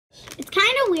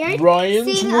weird.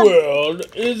 Ryan's world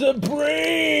is a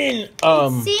brain.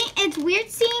 It's weird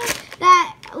seeing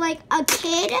that, like, a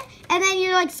kid, and then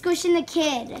you're, like, squishing the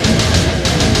kid.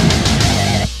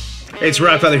 It's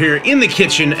Rockfather here in the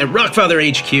kitchen at Rockfather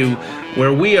HQ,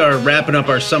 where we are wrapping up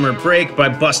our summer break by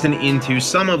busting into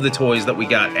some of the toys that we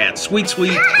got at Sweet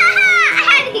Sweet.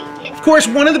 Of course,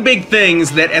 one of the big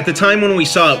things that at the time when we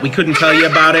saw it, we couldn't tell you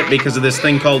about it because of this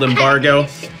thing called embargo.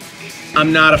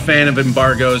 I'm not a fan of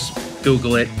embargoes.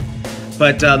 Google it.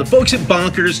 But the folks at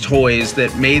Bonkers Toys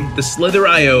that made the Slither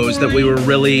IOs that we were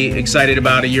really excited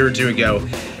about a year or two ago,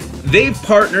 they've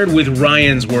partnered with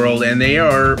Ryan's World, and they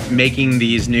are making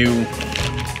these new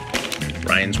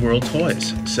Ryan's World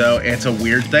toys. So it's a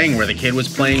weird thing where the kid was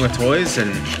playing with toys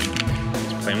and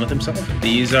he's playing with himself.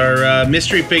 These are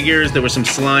mystery figures. There was some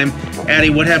slime.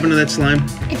 Addie, what happened to that slime?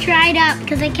 It dried up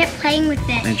because I kept playing with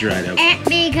it. It dried up. And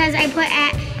because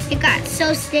it got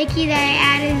so sticky that I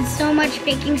added so much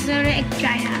baking soda, it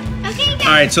dried up. Okay, guys.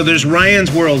 All right, so there's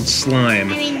Ryan's World slime.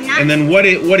 And then what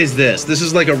is this? This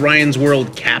is like a Ryan's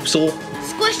World capsule.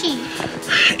 Squishy.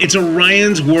 It's a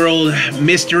Ryan's World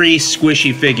mystery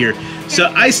squishy figure.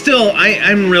 So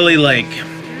I'm really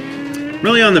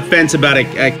on the fence about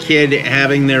a kid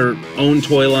having their own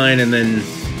toy line, and then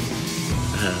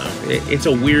it's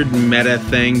a weird meta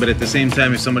thing, but at the same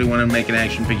time, if somebody wanted to make an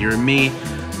action figure of me,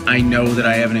 I know that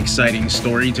I have an exciting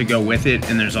story to go with it,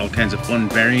 and there's all kinds of fun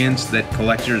variants that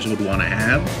collectors would want to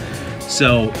have.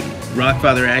 So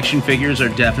Rockfather action figures are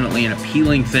definitely an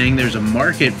appealing thing. There's a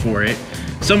market for it.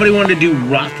 Somebody wanted to do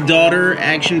Rock Daughter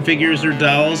action figures or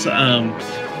dolls.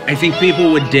 I think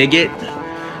people would dig it.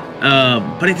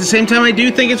 But at the same time, I do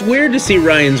think it's weird to see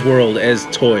Ryan's World as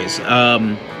toys. So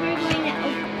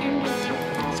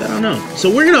I don't know. So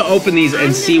we're going to open these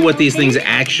and see what these things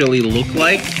actually look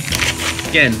like.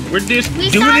 Again, we're just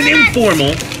doing it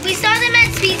informal. We saw them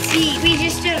at Sweet Sweet. We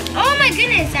just oh my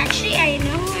goodness, actually, I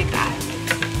know who I got.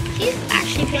 He's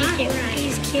actually pretty cute.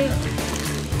 He's cute.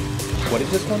 What is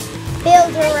this one?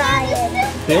 Builder Ryan.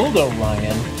 Builder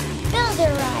Ryan.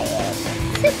 Builder Ryan.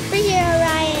 Superhero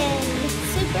Ryan.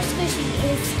 Super squishy.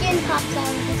 His skin pops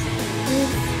out of his skin.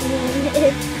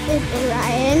 It's Super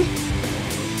Ryan.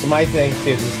 So my thing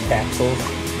too, these capsules.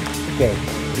 Okay,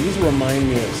 these remind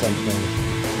me of something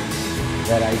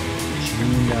that I do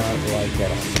not like at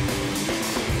all.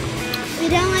 You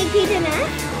don't like PJ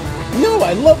Masks? No,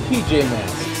 I love PJ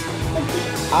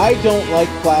Masks. I don't like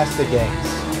plastic eggs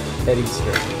at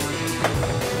Easter.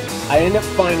 I end up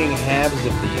finding halves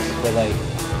of these for like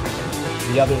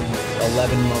the other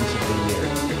 11 months of the year.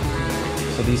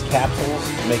 So these capsules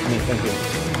make me think of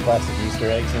plastic Easter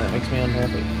eggs, and that makes me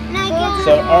unhappy.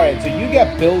 So, alright, so you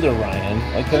got Builder Ryan.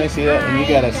 Like, can I see that? And you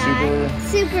got a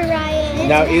Super Ryan.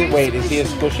 Now, wait, is he a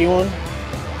squishy one?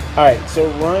 Alright, so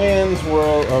Ryan's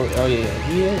World. Oh yeah,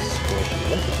 he is squishy.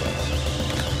 Look at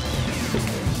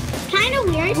It's kind of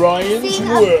weird. Ryan's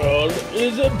World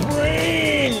is a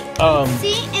brain.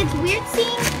 It's weird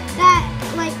seeing that,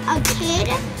 like, a kid,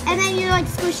 and then you're, like,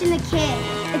 squishing the kid.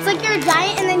 It's like you're a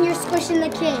giant, and then you're squishing the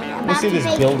kid. Let me see this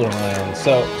Builder Ryan.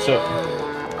 So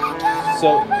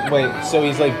wait, so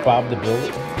he's like Bob the Builder?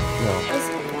 No.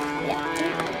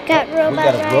 Got robot We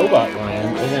got a robot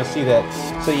Ryan. We're gonna see that.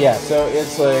 So yeah, so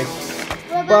it's like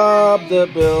Bob the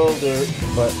Builder,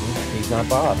 but he's not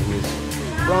Bob. He's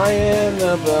Ryan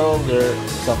the Builder,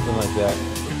 something like that.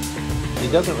 He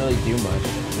doesn't really do much.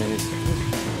 I mean, it's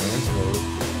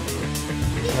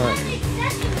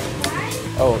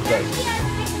oh, it does.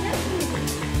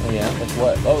 Oh yeah, like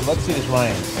what? Oh, let's see this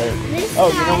Ryan.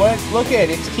 Oh, you know what? Look at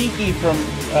it. It's Tiki from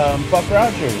Buck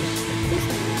Rogers.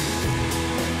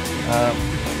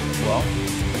 Well,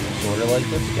 sort of like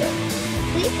this guy.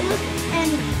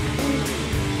 And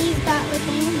he's got like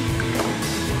hands.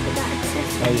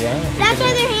 Oh yeah? That's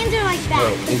why their hands are like that.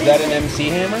 Wait, is that an MC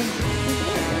hammer?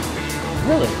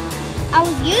 Really? I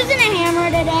was using a hammer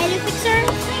today to fix her.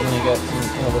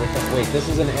 Wait, this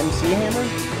is an MC hammer?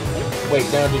 Wait,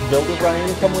 now did Builder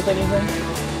Ryan come with anything?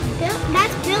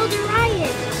 That's Builder Ryan.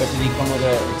 But did he come with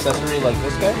an accessory like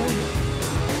this guy?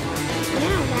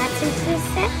 Yeah, that's his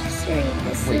accessory.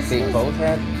 Wait, they both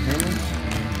had hammers?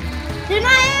 They're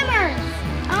not hammers!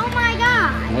 Oh my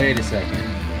god! Wait a second.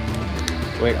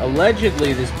 Wait,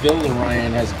 allegedly this Builder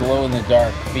Ryan has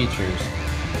glow-in-the-dark features.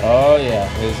 Oh yeah,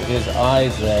 his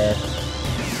eyes there.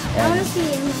 I want to see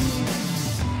him.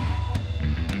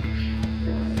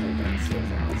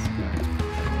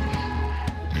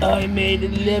 I made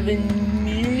 $11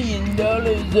 million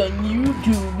on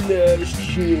YouTube last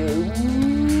year.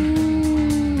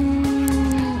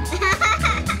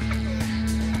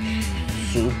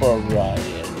 Super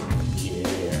Ryan.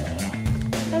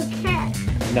 Yeah. Okay.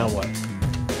 Now what?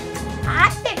 I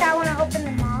think I want to open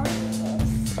them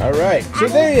all. All right, so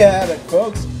there you have it,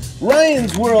 folks.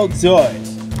 Ryan's World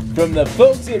Toys from the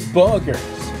folks at Bonkers.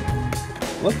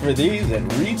 Look for these at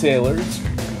retailers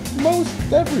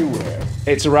most everywhere.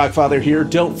 It's a Rockfather here.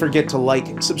 Don't forget to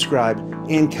like, subscribe,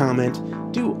 and comment.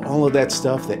 Do all of that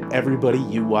stuff that everybody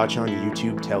you watch on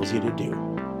YouTube tells you to do.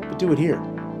 But do it here.